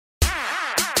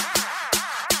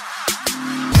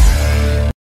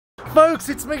Folks,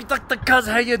 it's me, Dr. Cuz.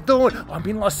 How you doing? I'm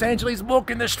in Los Angeles,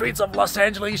 walking the streets of Los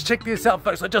Angeles. Check this out,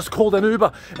 folks. I just called an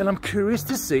Uber, and I'm curious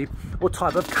to see what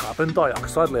type of carbon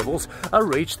dioxide levels are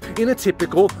reached in a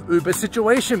typical Uber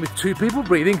situation with two people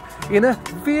breathing in a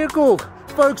vehicle.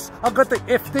 Folks, I've got the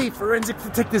FD, Forensic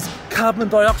Detectives Carbon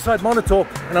Dioxide Monitor,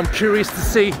 and I'm curious to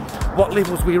see what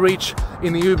levels we reach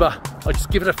in the Uber. I'll just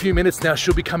give it a few minutes now.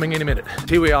 She'll be coming in a minute.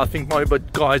 Here we are. I think my Uber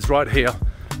guy's right here.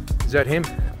 Is that him?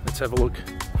 Let's have a look.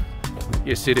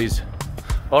 Yes, it is.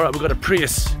 All right, we've got a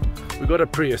Prius. We've got a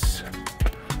Prius.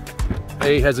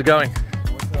 Hey, how's it going?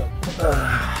 What's up?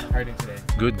 How are you doing today?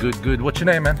 Good, good, good. What's your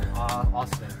name, man?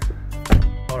 Austin.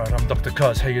 All right, I'm Dr.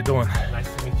 Cuz. How you doing?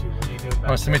 Nice to meet you. What are you doing?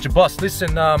 Nice to meet you, boss.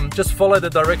 Listen, just follow the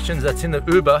directions that's in the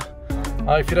Uber.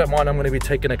 If you don't mind, I'm going to be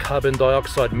taking a carbon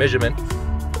dioxide measurement.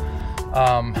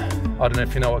 I don't know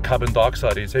if you know what carbon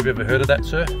dioxide is. Have you ever heard of that,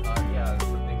 sir? Yeah, it's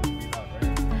something we breathe out,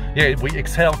 right? Yeah, we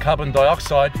exhale carbon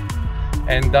dioxide,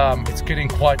 and it's getting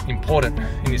quite important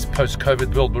in this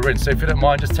post-COVID world we're in. So if you don't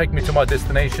mind, just take me to my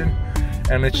destination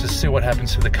and let's just see what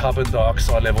happens to the carbon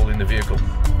dioxide level in the vehicle.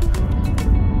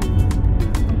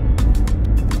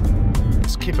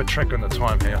 Let's keep a track on the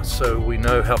time here so we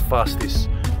know how fast this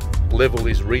level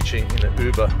is reaching in the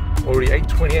Uber. Already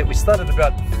 8:28. We started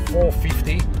about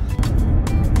 4:50.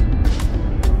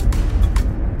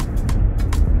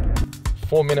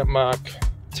 4-minute mark,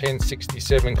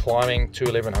 10:67, climbing to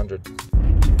 1100.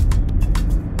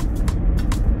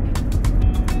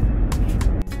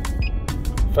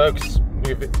 Folks,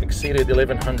 we've exceeded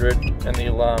 1100 and the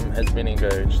alarm has been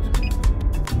engaged.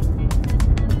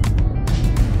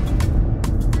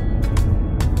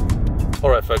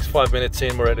 Alright folks, 5 minutes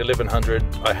in, we're at 1100.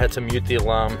 I had to mute the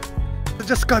alarm. I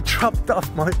just got dropped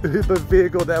off my Uber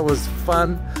vehicle. That was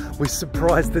fun. We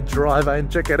surprised the driver,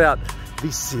 and check it out.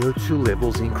 These CO2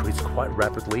 levels increased quite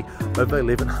rapidly, over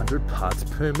 1100 parts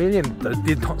per million. That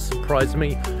did not surprise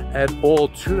me at all.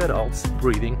 Two adults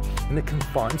breathing in a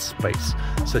confined space,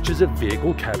 such as a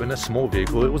vehicle cabin, a small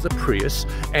vehicle. It was a Prius,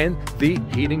 and the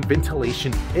heating,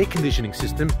 ventilation, air conditioning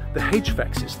system, the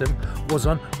HVAC system, was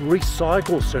on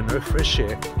recycle, so no fresh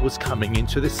air was coming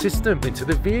into the system, into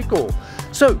the vehicle.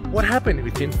 So what happened?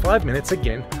 Within 5 minutes,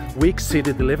 again, we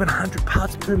exceeded 1100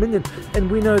 parts per million, and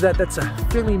we know that that's a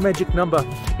fairly magic number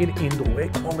in indoor air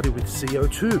quality with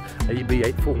CO2.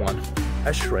 AB841,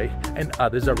 ASHRAE, and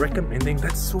others are recommending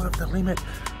that's sort of the limit,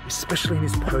 especially in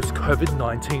this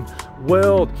post-COVID-19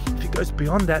 world. If it goes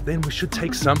beyond that, then we should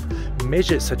take some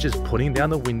measures, such as putting down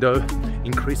the window,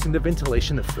 increasing the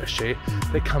ventilation of fresh air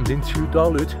that comes in to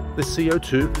dilute the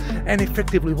CO2. And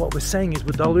effectively what we're saying is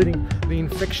we're diluting the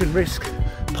infection risk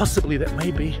possibly that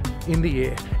may be in the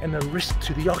air, and the risk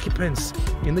to the occupants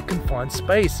in the confined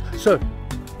space. So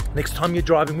next time you're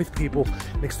driving with people,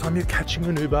 next time you're catching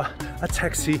an Uber, a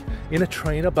taxi, in a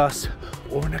train, a bus,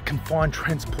 or in a confined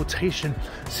transportation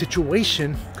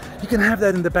situation, you can have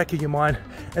that in the back of your mind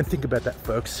and think about that,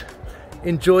 folks.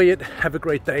 Enjoy it, have a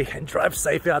great day, and drive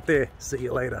safe out there. See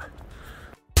you later.